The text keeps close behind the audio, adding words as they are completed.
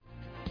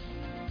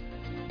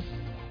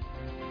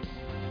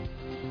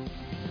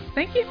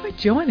Thank you for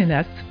joining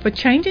us for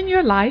Changing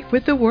Your Life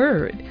with the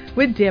Word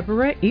with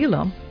Deborah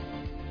Elam.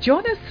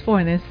 Join us for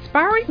an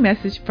inspiring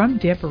message from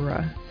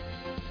Deborah.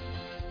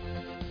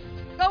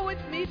 Go with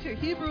me to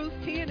Hebrews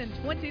 10 and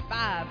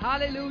 25.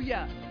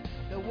 Hallelujah.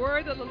 The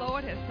word of the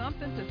Lord has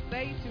something to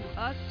say to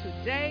us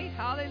today.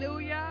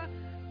 Hallelujah.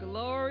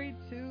 Glory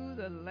to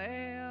the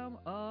Lamb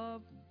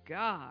of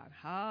God.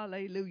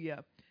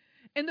 Hallelujah.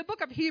 In the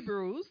book of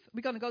Hebrews,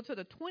 we're going to go to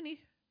the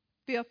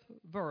 25th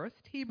verse,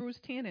 Hebrews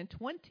 10 and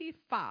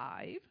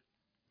 25.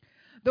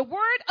 The word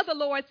of the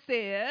Lord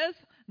says,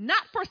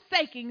 not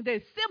forsaking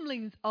the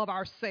assemblies of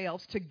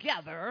ourselves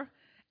together,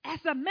 as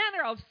the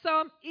manner of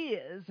some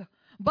is,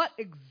 but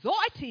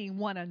exhorting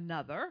one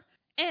another,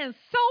 and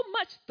so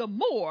much the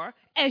more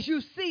as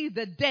you see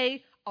the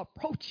day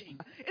approaching.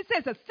 It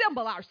says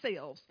assemble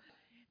ourselves.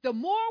 The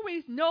more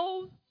we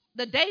know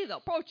the day is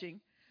approaching,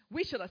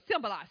 we should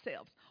assemble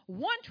ourselves.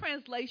 One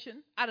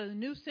translation out of the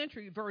New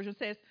Century Version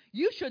says,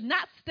 you should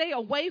not stay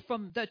away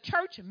from the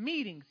church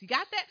meetings. You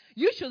got that?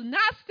 You should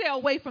not stay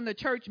away from the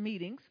church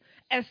meetings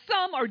as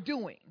some are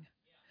doing,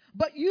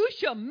 but you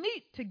shall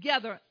meet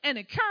together and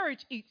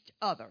encourage each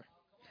other.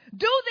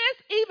 Do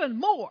this even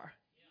more.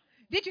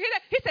 Did you hear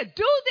that? He said,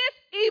 do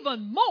this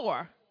even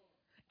more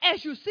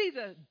as you see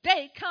the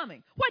day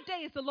coming. What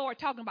day is the Lord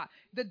talking about?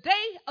 The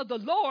day of the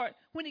Lord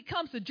when he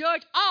comes to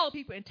judge all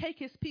people and take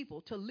his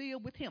people to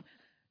live with him.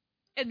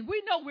 And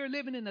we know we're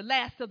living in the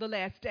last of the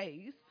last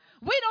days.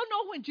 We don't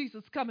know when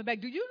Jesus is coming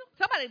back. Do you know?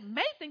 Somebody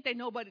may think they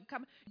know, but it's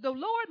coming. The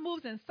Lord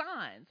moves in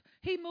signs.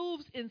 He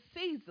moves in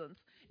seasons.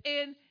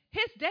 In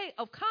his day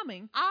of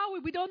coming,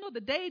 we don't know the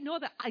day nor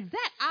the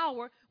exact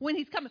hour when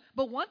he's coming.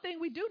 But one thing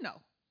we do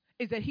know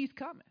is that he's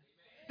coming.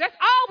 That's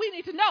all we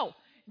need to know,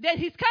 that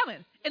he's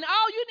coming. And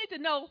all you need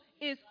to know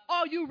is,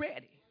 are you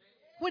ready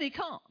when he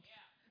comes?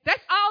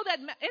 That's all that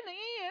in the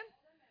end,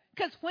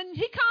 because when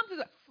he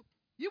comes,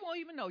 you won't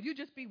even know. You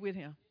just be with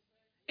him.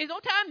 It's no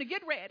time to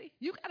get ready.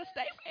 You got to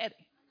stay ready.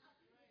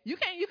 You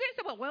can't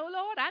say, well,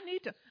 Lord, I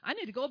need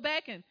to go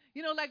back and,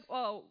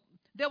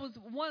 there was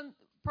one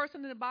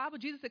person in the Bible,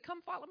 Jesus said, come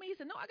follow me. He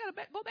said, no, I got to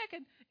go back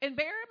and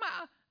bury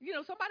my,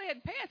 somebody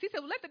had passed. He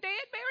said, well, let the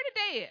dead bury the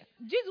dead.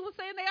 Jesus was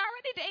saying they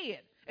already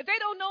dead. If they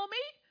don't know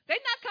me,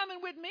 they're not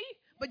coming with me.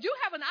 But you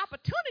have an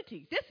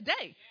opportunity this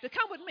day to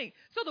come with me.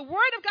 So the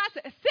word of God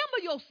said,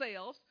 assemble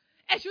yourselves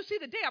as you see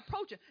the day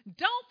approaching.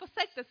 Don't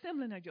forsake the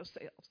assembling of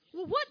yourselves.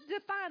 Well, what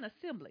define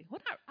assembly?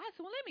 I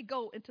said, let me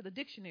go into the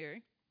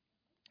dictionary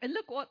and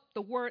look what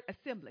the word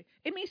assembly.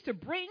 It means to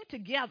bring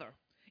together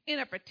in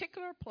a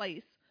particular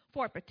place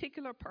for a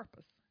particular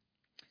purpose.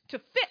 To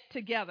fit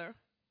together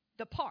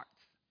the parts.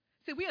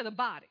 See, we are the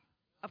body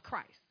of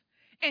Christ.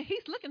 And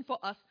he's looking for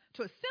us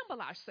to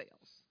assemble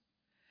ourselves.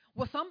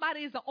 Well,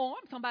 somebody is the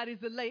arm, somebody is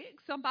the leg,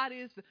 somebody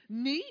is the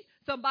knee,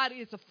 somebody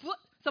is the foot,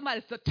 somebody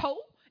is the toe.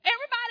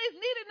 Everybody is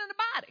needed in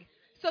the body.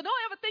 So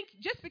don't ever think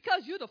just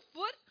because you're the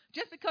foot,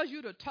 just because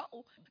you're the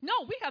toe. No,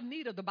 we have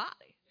need of the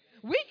body.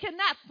 We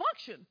cannot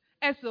function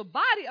as the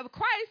body of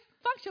Christ,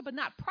 function but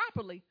not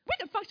properly. We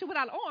can function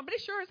without an arm, but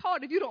it sure is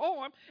hard if you're the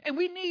arm and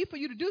we need for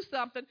you to do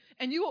something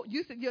and you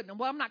said,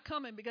 well, I'm not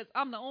coming because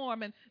I'm the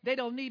arm and they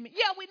don't need me.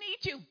 Yeah, we need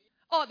you.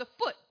 Or the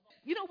foot.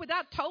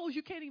 Without toes,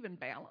 you can't even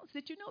balance.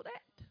 Did you know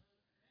that?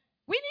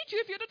 We need you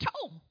if you're the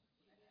toe.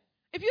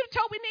 If you're the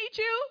toe, we need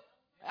you.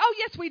 Oh,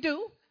 yes, we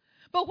do.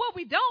 But what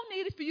we don't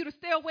need is for you to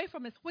stay away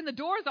from us. When the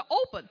doors are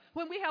open,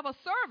 when we have a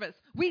service,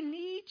 we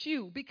need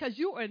you because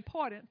you are an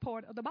important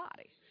part of the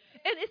body.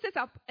 And it's just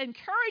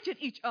encouraging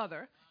each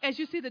other as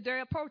you see the day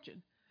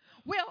approaching.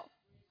 Well,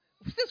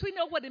 since we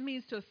know what it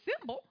means to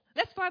assemble,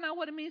 let's find out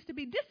what it means to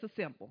be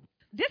disassembled.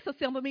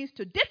 Disassemble means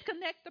to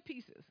disconnect the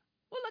pieces.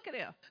 Well, look at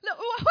that. Look,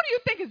 who do you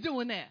think is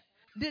doing that?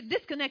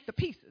 Disconnect the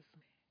pieces.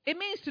 It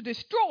means to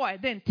destroy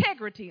the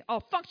integrity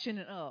or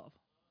functioning of.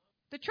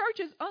 The church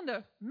is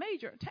under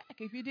major attack,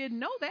 if you didn't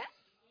know that.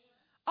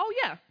 Oh,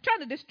 yeah, trying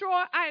to destroy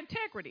our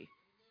integrity.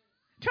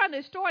 Trying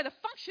to destroy the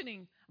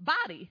functioning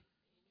body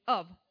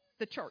of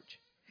the church.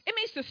 It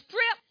means to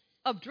strip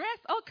of dress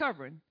or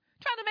covering.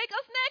 Trying to make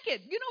us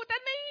naked. You know what that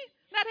means?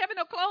 Not having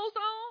no clothes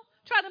on.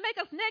 Trying to make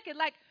us naked,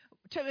 like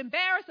to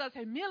embarrass us,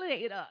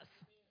 humiliate us.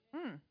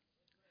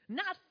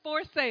 Not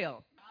for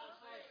sale.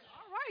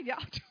 All right,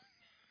 y'all.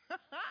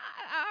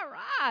 All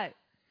right.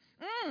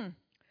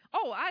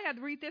 Oh, I had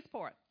to read this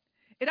part.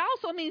 It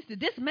also means to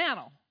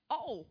dismantle.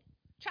 Oh,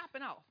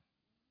 chopping off.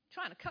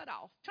 Trying to cut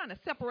off. Trying to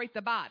separate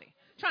the body.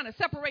 Trying to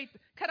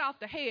cut off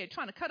the head.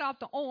 Trying to cut off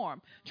the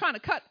arm. Trying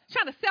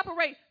to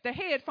separate the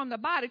head from the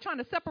body. Trying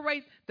to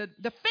separate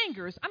the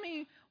fingers.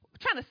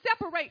 Trying to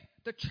separate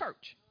the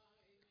church.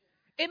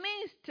 It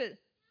means to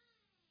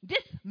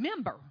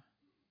dismember.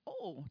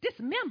 Oh,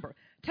 dismember.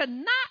 To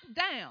knock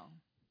down.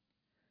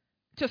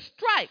 To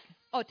strike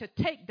or to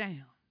take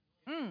down.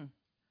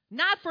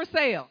 Not for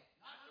sale.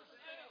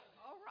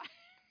 All right.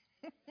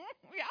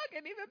 Y'all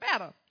getting even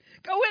better.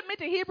 Go with me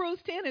to Hebrews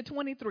 10 and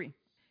 23.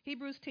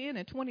 Hebrews 10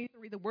 and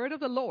 23, the word of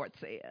the Lord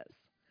says,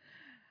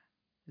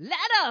 let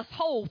us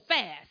hold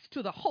fast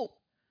to the hope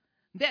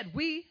that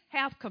we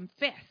have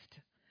confessed,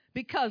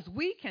 because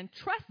we can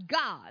trust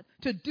God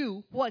to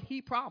do what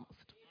he promised.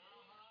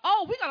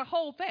 Oh, we got to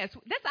hold fast.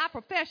 That's our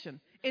profession.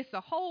 It's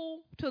to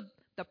hold to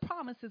the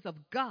promises of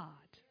God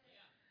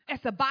as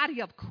the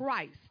body of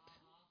Christ.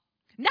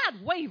 Not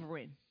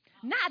wavering,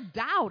 not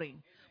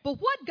doubting, but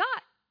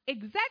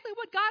exactly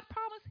what God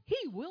promised,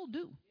 he will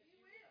do.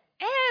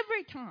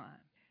 Every time.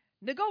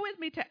 Now go with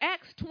me to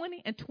Acts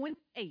 20 and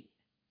 28.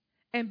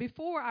 And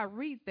before I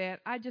read that,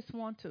 I just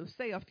want to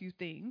say a few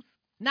things.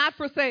 Not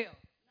for sale.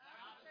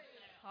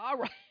 All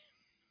right.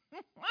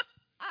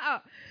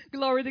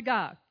 Glory to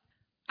God.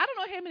 I don't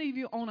know how many of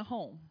you own a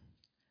home.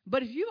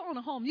 But if you own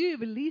a home,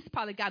 you've at least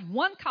probably got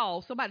one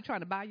call, somebody trying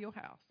to buy your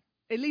house.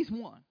 At least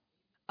one.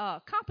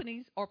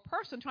 Companies or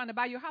person trying to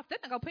buy your house, they're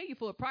not going to pay you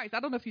full price. I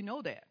don't know if you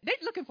know that. They're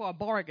looking for a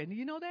bargain. Do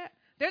you know that?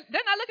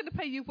 They're not looking to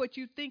pay you what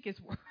you think is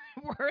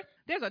worth.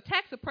 There's a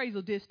tax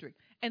appraisal district.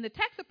 And the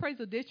tax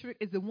appraisal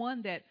district is the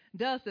one that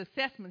does the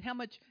assessment, how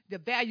much the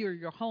value of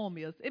your home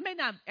is. It may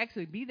not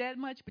actually be that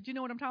much, but you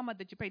know what I'm talking about,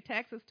 that you pay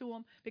taxes to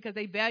them because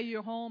they value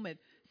your home at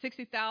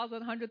 $60,000,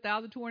 $100,000,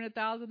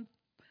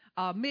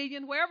 $200,000,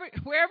 million,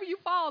 wherever you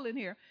fall in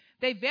here.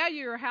 They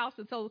value your house,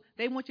 and so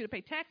they want you to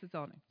pay taxes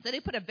on it. So they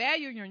put a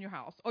value in your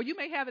house. Or you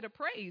may have it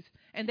appraised,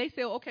 and they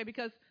say, okay,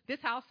 because this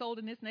house sold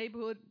in this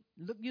neighborhood,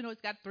 look,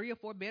 it's got 3 or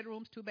 4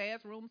 bedrooms, 2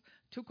 bathrooms,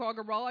 2-car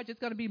garage. It's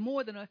going to be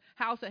more than a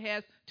house that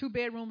has 2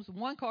 bedrooms,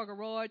 1-car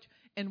garage,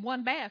 and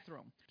 1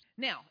 bathroom.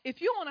 Now,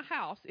 if you own a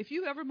house, if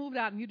you ever moved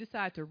out and you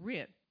decide to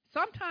rent,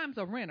 sometimes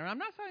a renter, I'm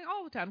not saying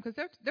all the time because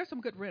there's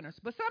some good renters,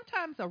 but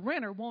sometimes a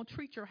renter won't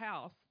treat your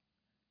house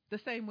the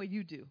same way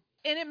you do.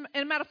 And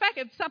as a matter of fact,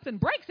 if something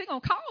breaks, they're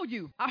going to call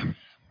you. All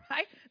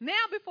right? Now,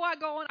 before I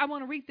go on, I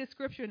want to read this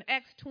scripture in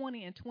Acts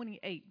 20 and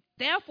 28.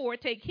 Therefore,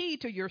 take heed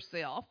to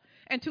yourself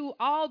and to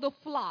all the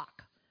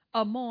flock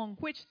among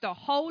which the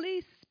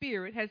Holy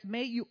Spirit has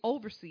made you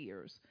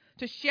overseers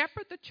to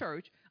shepherd the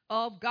church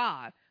of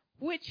God,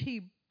 which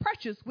he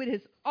purchased with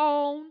his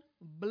own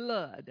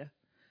blood.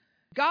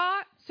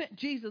 God sent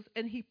Jesus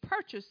and he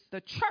purchased the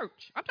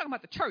church. I'm talking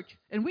about the church,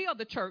 and we are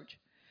the church.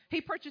 He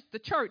purchased the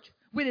church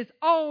with his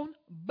own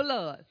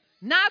blood,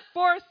 not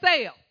for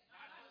sale.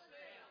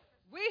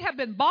 We have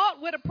been bought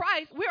with a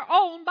price. We're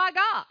owned by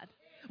God.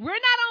 We're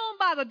not owned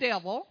by the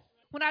devil.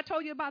 When I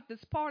told you about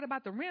this part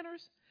about the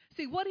renters,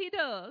 see what he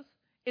does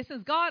is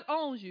since God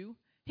owns you,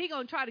 he's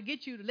going to try to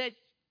get you to let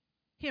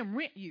him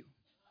rent you.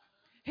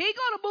 He's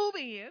going to move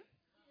in,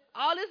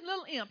 all his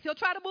little imps. He'll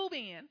try to move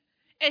in,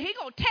 and he's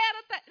going to tear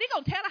the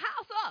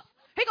house up.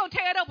 He's going to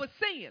tear it up with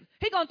sin.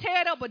 He's going to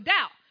tear it up with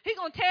doubt. He's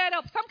going to tear it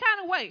up some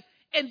kind of way.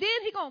 And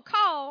then he's going to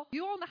call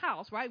you on the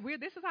house, right?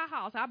 This is our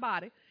house, our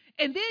body.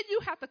 And then you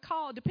have to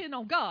call, depending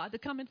on God, to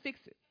come and fix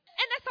it.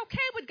 And that's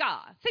okay with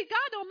God. See,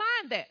 God don't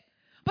mind that.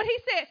 But he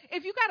said,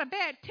 if you got a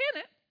bad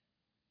tenant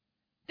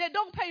that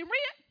don't pay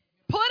rent,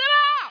 put him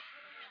out.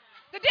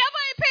 The devil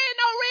ain't paying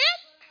no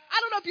rent. I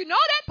don't know if you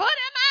know that. Put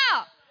him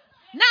out.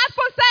 Not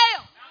for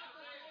sale.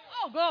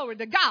 Oh, glory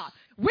to God.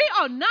 We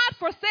are not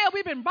for sale.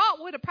 We've been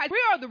bought with a price.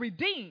 We are the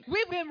redeemed.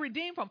 We've been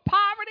redeemed from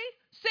poverty,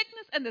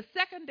 sickness, and the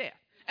second death.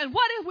 And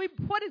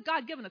what is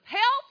God giving us?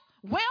 Health,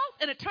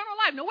 wealth, and eternal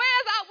life. Now,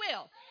 where is our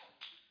wealth?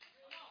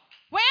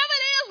 Wherever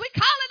it is, we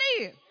call it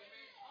in.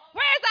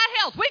 Where is our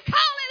health? We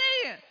call it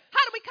in.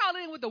 How do we call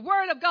it in? With the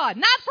word of God.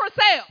 Not for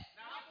sale.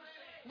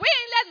 We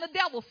ain't letting the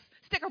devil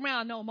stick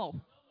around no more.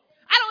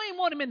 I don't even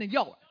want him in the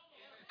yard.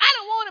 I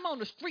don't want him on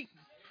the street.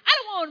 I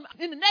don't want him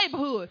in the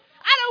neighborhood.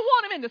 I don't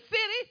want him in the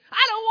city.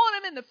 I don't want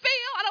him in the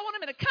field. I don't want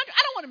him in the country.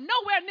 I don't want him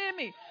nowhere near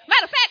me.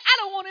 Matter of fact, I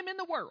don't want him in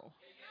the world.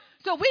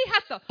 So we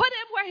have to put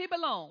him where he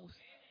belongs,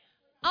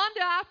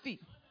 under our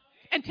feet,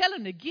 and tell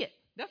him to get.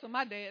 That's what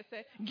my dad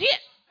said. Get.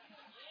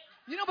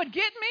 You know what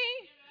get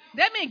mean?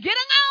 That means get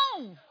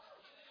him on.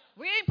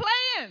 We ain't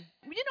playing.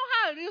 You know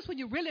how it is when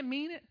you really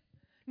mean it?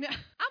 Now,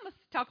 I'm going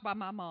to talk about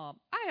my mom.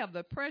 I have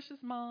the precious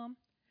mom,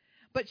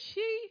 but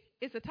she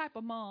is the type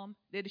of mom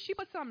that if she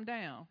put something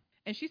down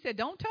and she said,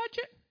 don't touch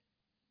it,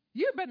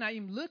 you better not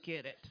even look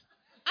at it.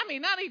 I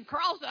mean, not even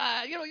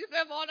cross-eyed. You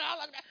step on it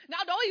like that. No,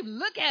 don't even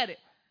look at it.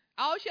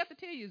 All she has to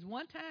tell you is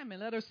one time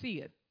and let her see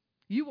it.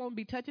 You won't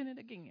be touching it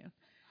again.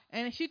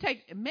 And she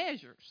takes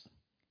measures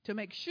to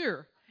make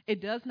sure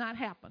it does not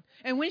happen.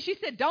 And when she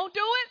said, don't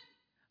do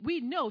it, we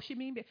know she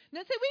mean business.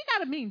 Now, see, we got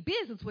to mean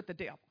business with the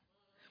devil.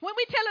 When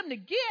we tell him to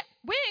get,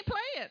 we ain't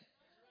playing.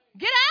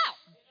 Get out.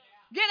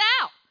 Get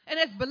out. And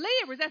as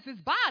believers, as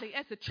his body,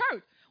 as the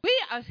church, we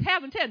are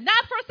having to tell him,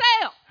 not for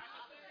sale.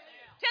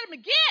 Tell him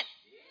to get.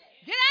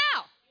 Get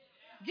out.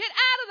 Get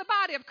out of the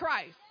body of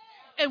Christ.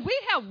 And we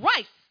have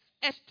rights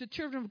as the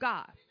children of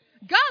God.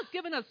 God's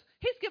given us,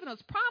 he's given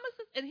us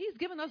promises and he's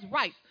given us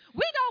rights.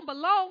 We don't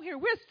belong here.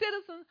 We're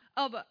citizens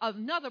of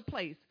another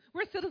place.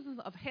 We're citizens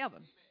of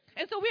heaven.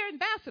 And so we're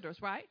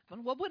ambassadors, right?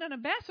 Well, when an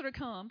ambassador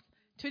comes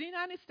to the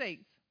United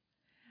States,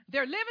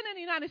 they're living in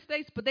the United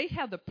States, but they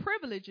have the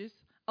privileges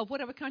of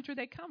whatever country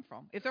they come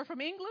from. If they're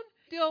from England,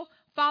 still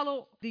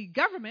follow the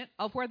government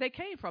of where they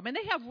came from. And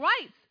they have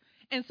rights.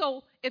 And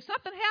so if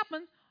something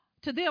happened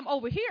to them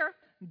over here,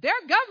 their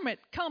government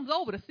comes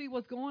over to see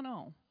what's going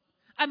on.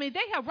 I mean,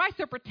 they have rights.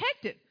 They're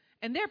protected,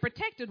 and they're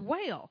protected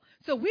well.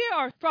 So we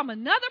are from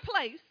another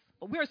place.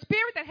 We're a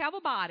spirit that have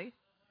a body,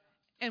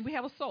 and we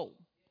have a soul.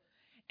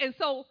 And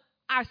so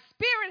our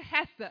spirit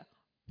has to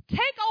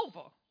take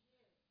over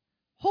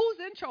who's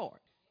in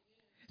charge.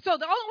 So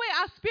the only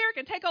way our spirit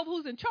can take over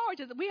who's in charge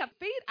is that we have to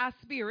feed our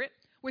spirit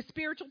with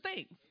spiritual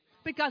things,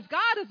 because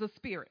God is a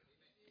spirit.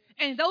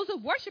 And those who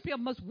worship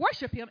him must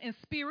worship him in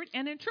spirit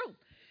and in truth.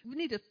 We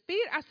need to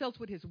feed ourselves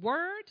with his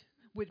word,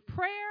 with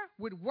prayer,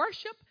 with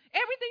worship,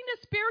 everything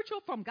that's spiritual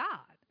from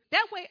God.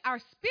 That way our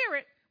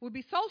spirit will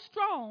be so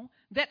strong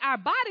that our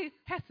body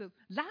has to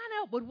line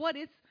up with what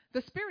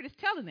the spirit is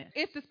telling it.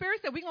 If the spirit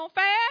said we're going to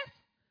fast,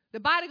 the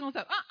body going to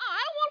say, I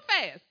don't want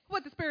to fast.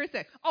 What the spirit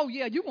say? Oh,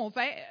 yeah, you're going to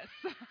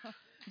fast.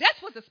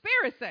 That's what the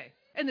spirit say.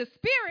 And the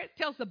spirit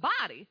tells the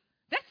body,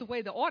 that's the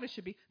way the order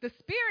should be. The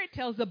spirit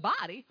tells the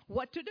body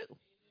what to do.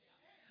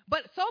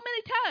 But so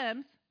many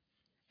times,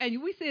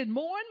 and we see it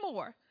more and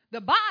more,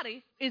 the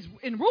body is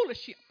in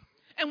rulership.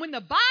 And when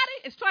the body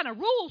is trying to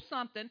rule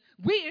something,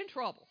 we in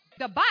trouble.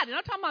 The body,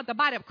 I'm talking about the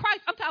body of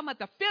Christ. I'm talking about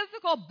the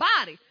physical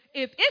body.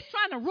 If it's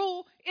trying to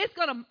rule, it's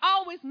going to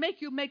always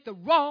make you make the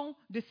wrong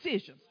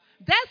decisions.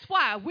 That's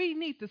why we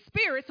need the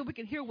spirit so we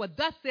can hear what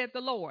thus said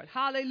the Lord.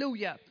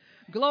 Hallelujah.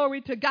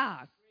 Glory to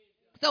God.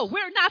 So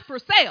we're not for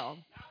sale.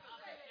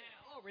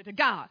 Glory to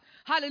God.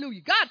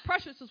 Hallelujah. God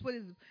purchased us with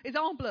his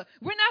own blood.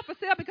 We're not for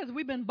sale because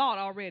we've been bought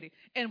already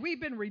and we've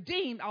been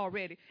redeemed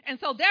already. And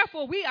so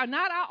therefore we are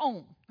not our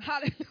own.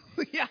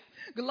 Hallelujah.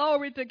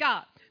 Glory to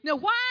God. Now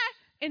why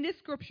in this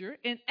scripture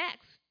in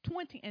Acts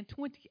 20 and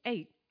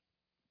 28,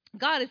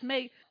 God has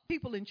made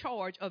people in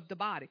charge of the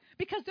body?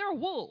 Because there are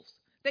wolves.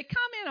 They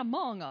come in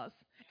among us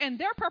and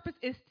their purpose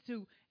is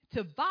to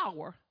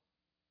devour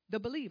the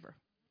believer.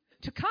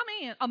 To come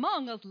in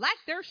among us like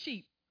they're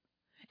sheep.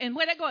 And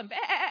when they're going,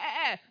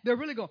 bah, they're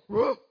really going,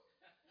 whoa.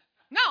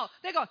 No,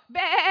 they're going,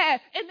 bah.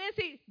 And then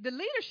see, the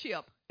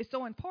leadership is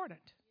so important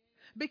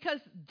because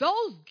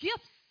those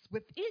gifts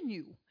within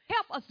you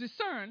help us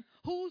discern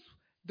who's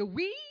the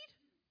weed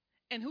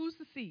and who's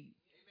the seed.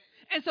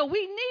 And so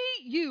we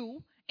need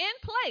you in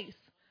place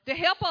to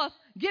help us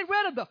get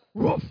rid of the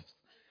woof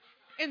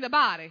in the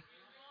body.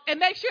 And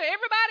make sure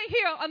everybody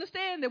here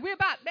understand that we're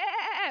about,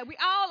 we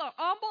all are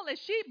humble as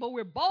sheep, but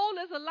we're bold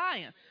as a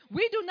lion.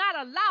 We do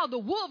not allow the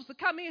wolves to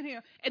come in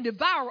here and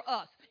devour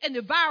us and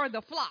devour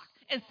the flock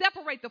and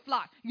separate the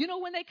flock. You know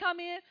when they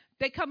come in?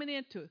 They're coming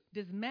in to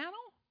dismantle,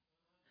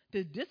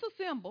 to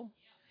disassemble,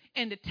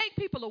 and to take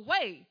people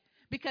away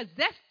because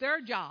that's their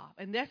job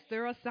and that's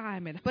their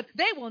assignment. But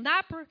they will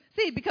not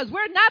proceed because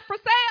we're not for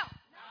sale.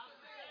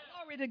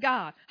 Glory to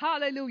God.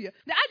 Hallelujah.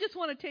 Now, I just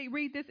want to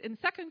read this in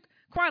 2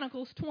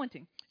 Chronicles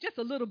 20. Just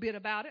a little bit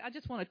about it. I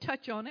just want to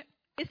touch on it.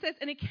 It says,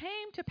 and it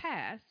came to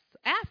pass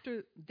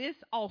after this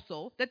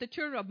also that the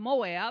children of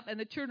Moab and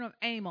the children of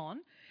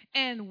Ammon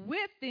and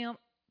with them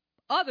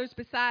others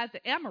besides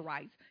the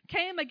Amorites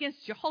came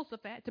against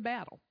Jehoshaphat to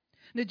battle.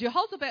 Now,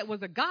 Jehoshaphat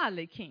was a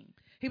godly king.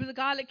 He was a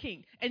godly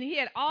king. And he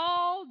had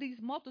all these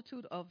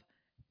multitude of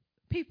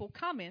people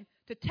coming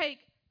to take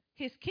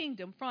his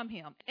kingdom from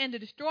him and to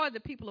destroy the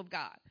people of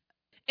God.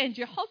 And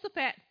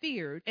Jehoshaphat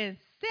feared and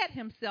set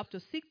himself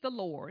to seek the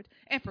Lord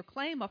and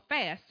proclaim a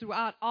fast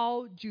throughout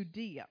all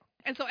Judea.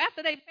 And so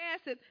after they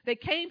fasted, they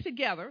came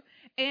together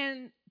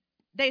and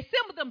they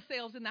assembled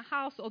themselves in the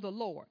house of the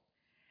Lord.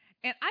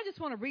 And I just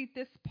want to read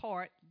this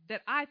part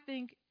that I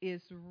think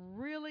is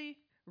really,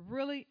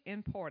 really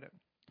important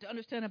to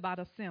understand about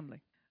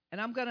assembly.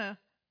 And I'm going to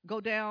go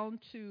down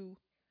to,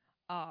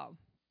 I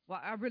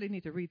really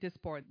need to read this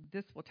part.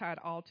 This will tie it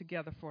all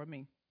together for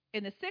me.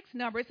 In the 6th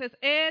number, it says,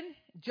 and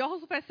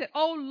Jehoshaphat said,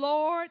 O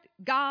Lord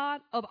God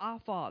of our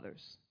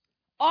fathers,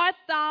 art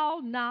thou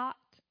not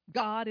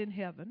God in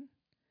heaven?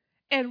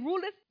 And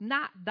rulest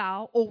not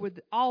thou over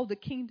all the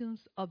kingdoms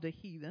of the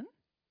heathen?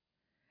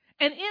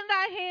 And in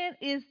thy hand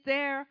is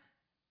there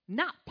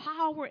not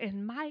power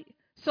and might,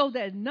 so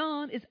that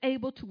none is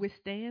able to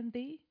withstand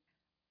thee?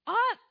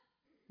 Art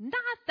not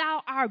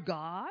thou our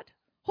God,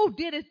 who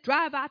didst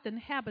drive out the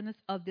inhabitants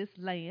of this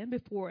land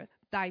before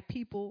thy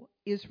people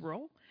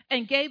Israel,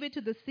 and gave it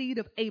to the seed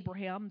of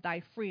Abraham,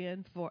 thy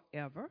friend,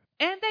 forever?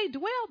 And they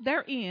dwell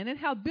therein, and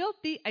have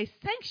built thee a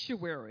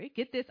sanctuary,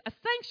 get this, a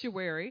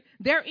sanctuary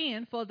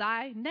therein for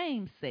thy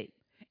name's sake.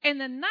 And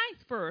the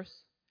 9th verse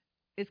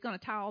is going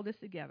to tie all this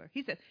together.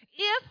 He says,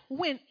 if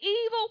when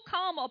evil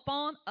come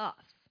upon us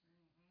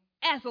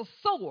as a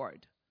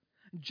sword,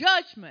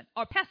 judgment,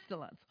 or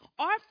pestilence,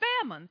 or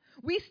famine,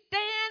 we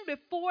stand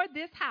before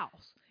this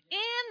house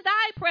in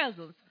thy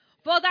presence,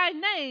 for thy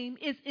name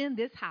is in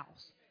this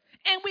house.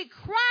 And we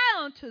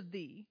cry unto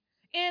thee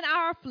in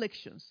our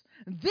afflictions,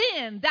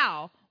 then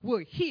thou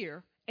wilt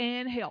hear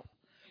and help.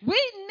 We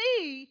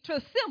need to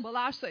assemble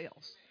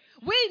ourselves.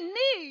 We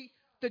need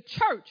the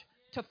church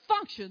to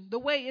function the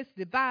way it's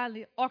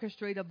divinely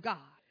orchestrated of God.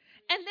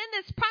 And then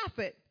this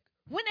prophet,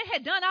 when they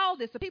had done all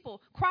this, the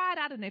people cried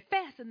out and they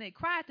fasted and they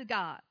cried to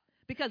God,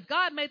 because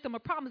God made them a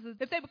promise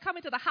that if they would come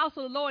into the house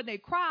of the Lord and they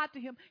cried to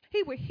him,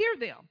 he would hear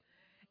them.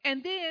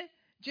 And then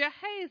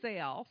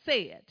Jehaziel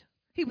said,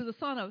 He was the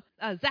son of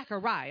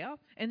Zechariah,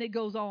 and it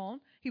goes on.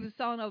 He was the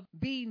son of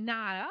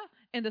Benaiah,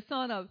 and the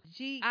son of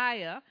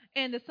Jeiah,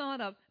 and the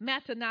son of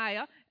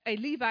Mattaniah, a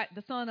Levite,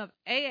 the son of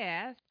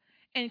Ahaz,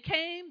 and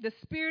came the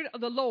Spirit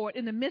of the Lord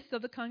in the midst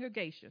of the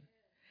congregation.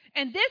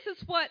 And this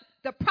is what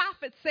the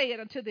prophet said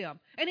unto them.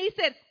 And he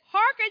said,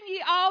 hearken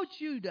ye all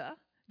Judah,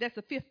 that's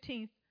the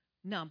 15th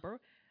number.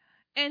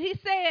 And he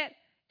said,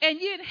 and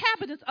ye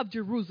inhabitants of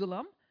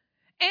Jerusalem,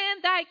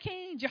 and thy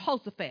king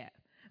Jehoshaphat,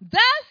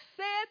 thus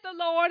saith the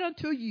Lord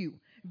unto you,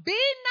 be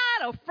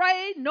not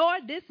afraid nor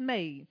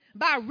dismayed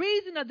by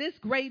reason of this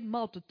great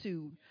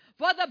multitude.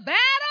 For the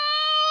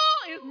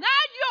battle is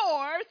not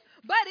yours,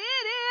 but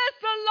it is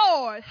the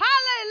Lord.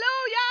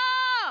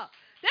 Hallelujah.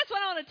 That's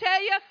what I want to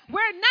tell you.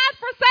 We're not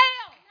for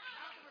sale.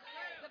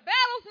 The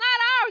battle's not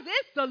ours.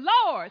 It's the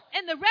Lord's.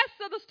 And the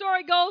rest of the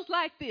story goes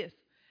like this.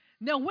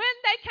 Now, when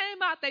they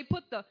came out, they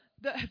put the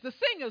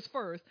singers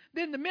first.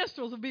 Then the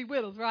minstrels will be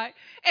with us, right?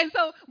 And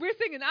so we're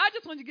singing. I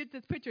just want you to get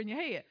this picture in your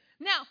head.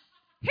 Now,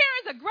 here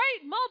is a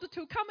great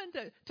multitude coming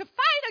to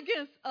fight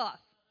against us.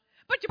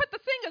 But you put the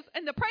singers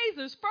and the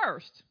praisers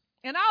first.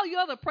 And all you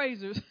other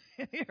praisers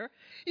here,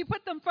 you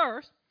put them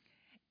first.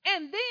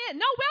 And then,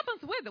 no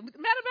weapons with them. Matter of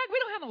fact, we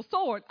don't have no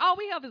sword. All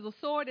we have is a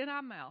sword in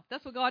our mouth.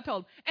 That's what God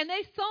told them. And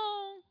they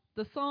sung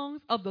the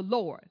songs of the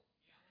Lord.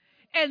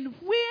 And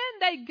when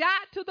they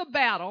got to the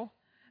battle,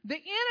 the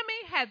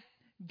enemy had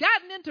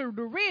gotten into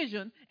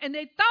derision, and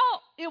they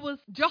thought it was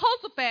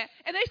Jehoshaphat,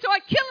 and they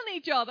started killing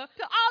each other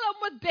till all of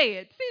them were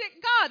dead.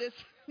 See, God is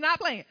not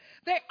playing.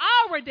 They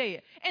all were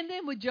dead. And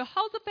then with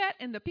Jehoshaphat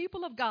and the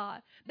people of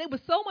God, they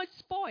were so much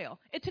spoil.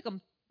 It took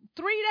them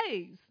 3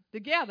 days to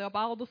gather up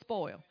all the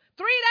spoil.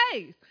 3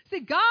 days.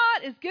 See,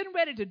 God is getting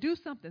ready to do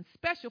something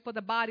special for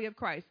the body of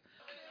Christ.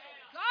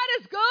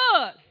 God is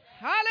good.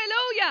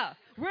 Hallelujah.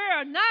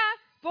 We're not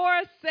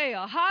for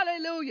sale.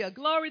 Hallelujah.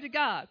 Glory to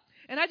God.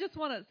 And I just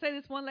want to say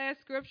this one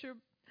last scripture.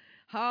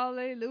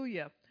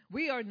 Hallelujah.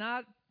 We are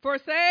not for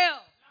sale.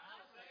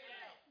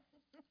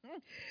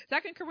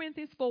 2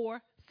 Corinthians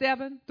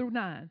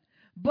 4:7-9.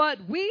 But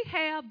we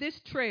have this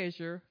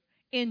treasure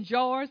in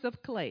jars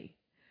of clay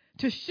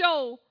to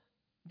show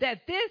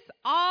that this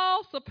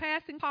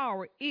all-surpassing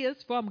power is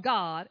from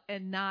God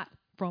and not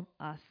from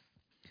us.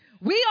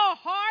 We are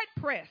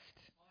hard-pressed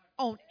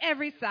on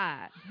every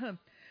side,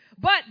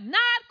 but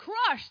not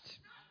crushed.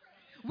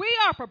 We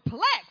are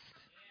perplexed,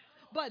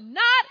 but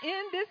not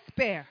in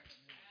despair.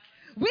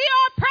 We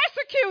are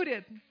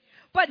persecuted,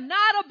 but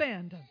not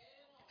abandoned.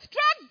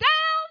 Struck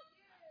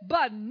down,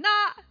 but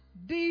not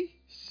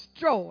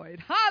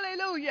destroyed.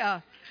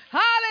 Hallelujah.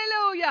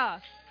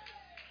 Hallelujah.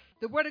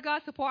 The word of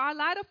God says, for our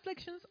light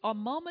afflictions are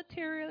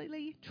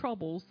momentarily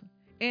troubles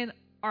and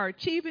are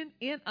achieving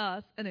in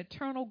us an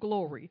eternal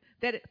glory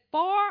that it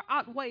far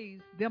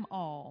outweighs them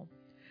all.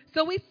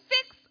 So we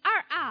fix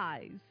our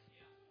eyes.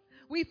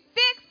 We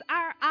fix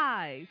our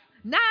eyes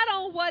not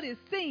on what is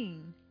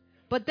seen,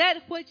 but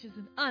that which is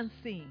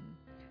unseen.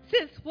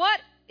 Since what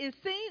is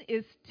seen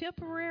is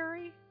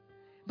temporary,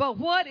 but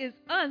what is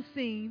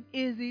unseen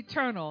is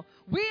eternal.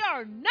 We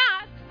are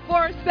not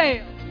for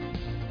sale.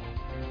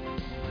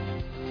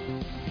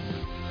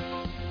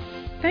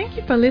 Thank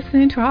you for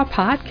listening to our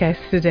podcast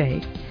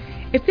today.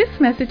 If this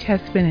message has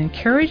been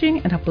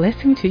encouraging and a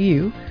blessing to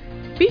you,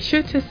 be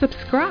sure to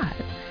subscribe.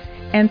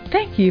 And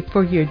thank you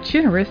for your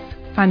generous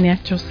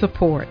financial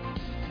support.